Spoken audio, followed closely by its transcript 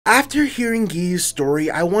After hearing Giyu's story,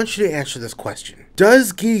 I want you to answer this question.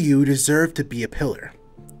 Does Giyu deserve to be a pillar?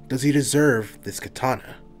 Does he deserve this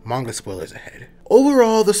katana? Manga spoilers ahead.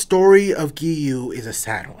 Overall, the story of Giyu is a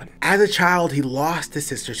sad one. As a child, he lost his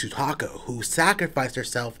sister Sutako, who sacrificed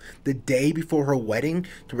herself the day before her wedding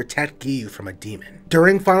to protect Giyu from a demon.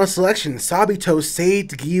 During final selection, Sabito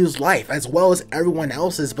saved Giyu's life as well as everyone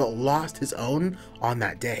else's, but lost his own on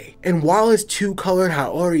that day. And while his two-colored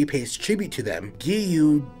Haori pays tribute to them,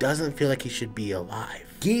 Giyu doesn't feel like he should be alive.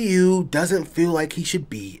 Giyu doesn't feel like he should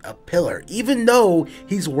be a pillar, even though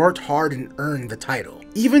he's worked hard and earned the title.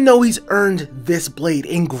 Even though he's earned this blade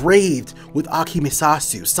engraved with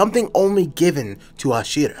Akimisasu, something only given to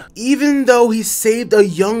Hashira. Even though he saved a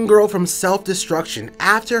young girl from self-destruction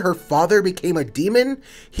after her father became a demon,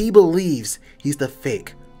 he believes he's the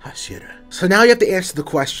fake Hashira. So now you have to answer the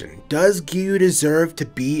question, does Giyu deserve to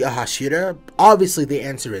be a Hashira? Obviously the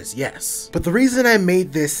answer is yes. But the reason I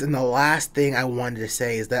made this and the last thing I wanted to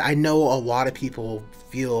say is that I know a lot of people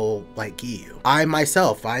feel like Giyu. I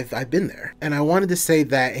myself, I've been there. And I wanted to say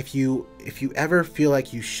that if you ever feel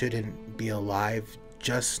like you shouldn't be alive,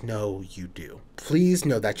 just know you do. Please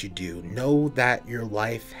know that you do. Know that your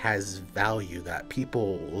life has value, that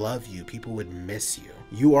people love you, people would miss you.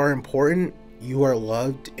 You are important. You are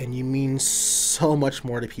loved, and you mean so much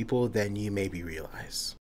more to people than you maybe realize.